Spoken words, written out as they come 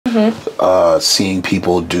seeing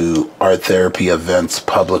people do art therapy events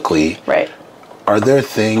publicly. Right. Are there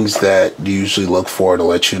things that you usually look for to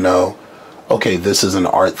let you know, okay, this is an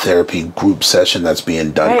art therapy group session that's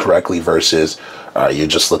being done correctly versus you're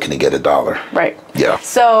just looking to get $1? Right. Yeah.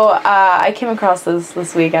 So I came across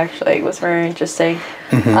this week, actually. It was very interesting.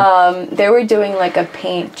 They were doing like a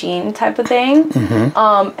paint gene type of thing.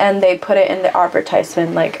 And they put it in the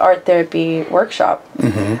advertisement, like art therapy workshop.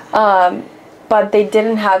 But they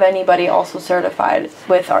didn't have anybody also certified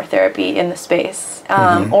with art therapy in the space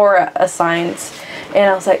or assigned. And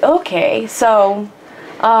I was like, okay. So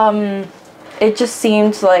it just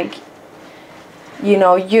seems like, you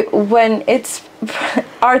know, when it's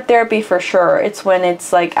art therapy for sure, it's when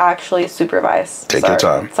it's like actually supervised. Take your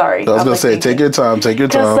time. Sorry. I was going to say, take your time. Take your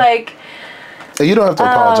time. Just like... You don't have to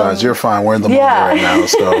apologize. You're fine. We're in the moment right now.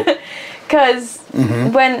 So. Because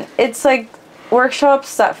when it's like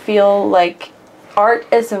workshops that feel like art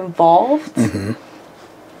is involved,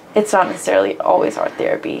 it's not necessarily always art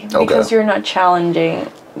therapy. Because you're not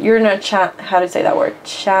challenging... You're not how to say that word,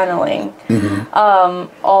 channeling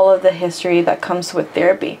all of the history that comes with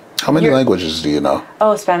therapy. How many languages do you know?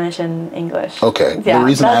 Oh, Spanish and English. Okay. Yeah, the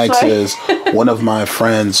reason I ask is one of my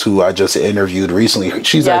friends who I just interviewed recently,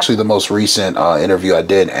 she's actually the most recent interview I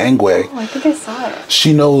did, Angwe. Oh, I think I saw it.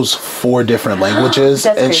 She knows 4 different languages.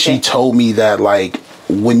 That's and crazy. She told me that, like,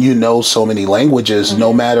 when you know so many languages,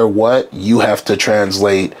 no matter what, you have to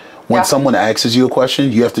translate. When someone asks you a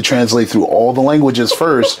question, you have to translate through all the languages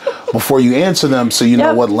first before you answer them, so you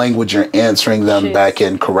know what language you're answering them back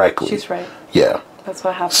in correctly. She's right. Yeah. That's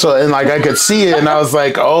what happened. So, and like I could see it, and I was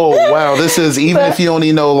like, oh, wow, this is, even if you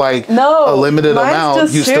only know like a limited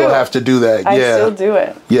amount, you still have to do that. I still do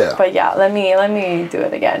it. Yeah. But yeah, let me do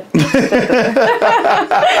it again.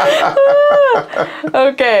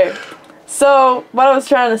 Okay. So, what I was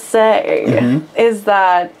trying to say is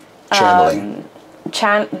that... channeling.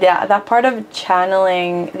 That part of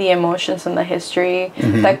channeling the emotions and the history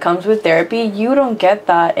that comes with therapy, you don't get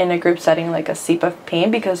that in a group setting like a sip and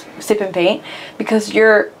paint because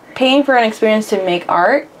you're paying for an experience to make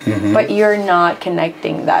art, but you're not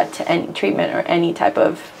connecting that to any treatment or any type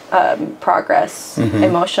of progress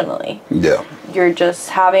emotionally. Yeah, you're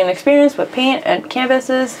just having an experience with paint and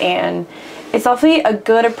canvases, and it's definitely a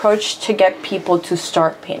good approach to get people to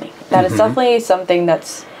start painting. That is definitely something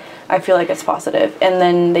that's, I feel like it's positive. And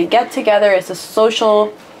then they get together. It's a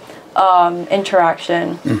social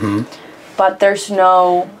interaction. But there's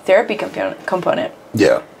no therapy component.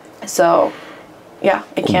 Yeah. So, yeah,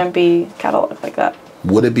 it can't be cataloged like that.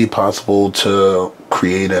 Would it be possible to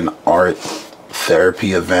create an art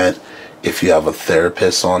therapy event if you have a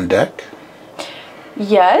therapist on deck?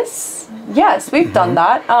 Yes, we've done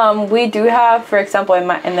that. We do have, for example, in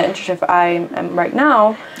the internship I am right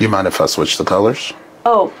now. Do you mind if I switch the colors?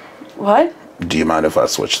 Oh. What? Do you mind if I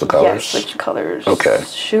switch the colors? Yes, switch colors. Okay.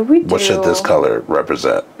 Should we do... What should this color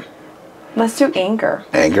represent? Let's do anger.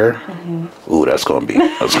 Anger? Ooh, that's going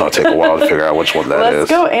to take a while to figure out which one that is.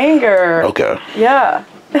 Let's go anger. Okay. Yeah.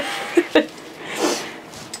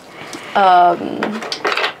 I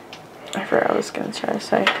forgot what I was going to try to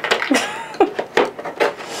say.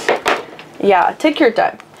 Yeah, take your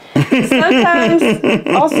time. Sometimes,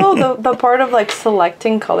 also the part of like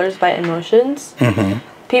selecting colors by emotions,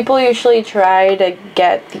 people usually try to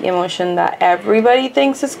get the emotion that everybody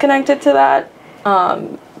thinks is connected to that,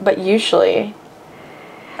 but usually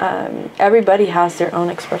everybody has their own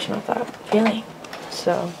expression of that feeling.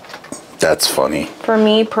 So that's funny. For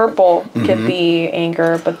me, purple could be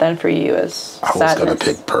anger, but then for you is sadness. I was gonna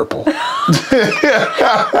pick purple. What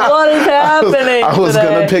is happening? I was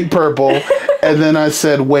gonna pick purple, and then I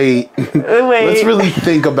said, "Wait, let's really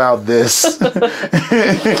think about this."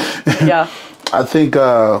 Yeah. I think,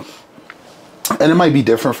 and it might be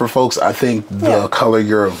different for folks. I think the color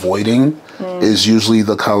you're avoiding is usually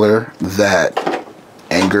the color that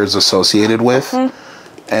anger is associated with,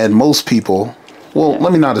 and most people. Well,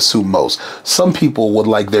 let me not assume most. Some people would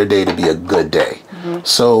like their day to be a good day.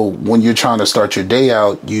 So when you're trying to start your day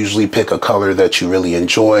out, you usually pick a color that you really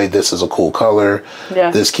enjoy. This is a cool color.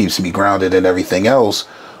 Yeah. This keeps me grounded and everything else.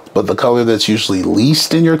 But the color that's usually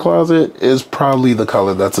least in your closet is probably the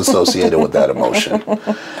color that's associated with that emotion.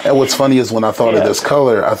 And what's funny is when I thought of this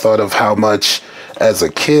color, I thought of how much as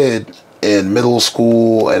a kid in middle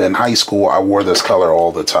school and in high school, I wore this color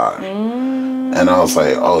all the time. And I was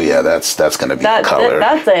like, oh yeah, that's gonna be the color.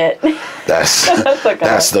 That's it.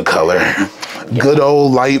 That's the color. Good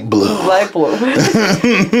old light blue. Light blue. Which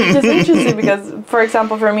is interesting because, for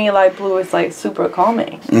example, for me, light blue is like super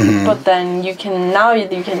calming. But then you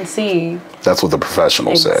can see. That's what the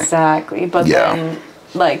professionals say. Exactly. But then,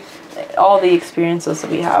 like, all the experiences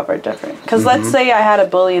that we have are different. Because let's say I had a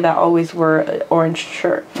bully that always wore an orange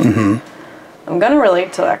shirt. I'm going to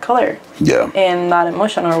relate to that color. Yeah. And that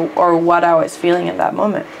emotion or what I was feeling in that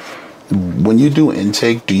moment. When you do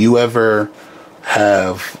intake, do you ever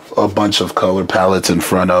have a bunch of color palettes in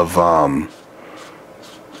front of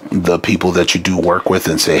the people that you do work with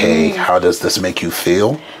and say, hey, how does this make you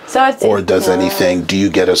feel? So or does anything, do you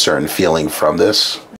get a certain feeling from this?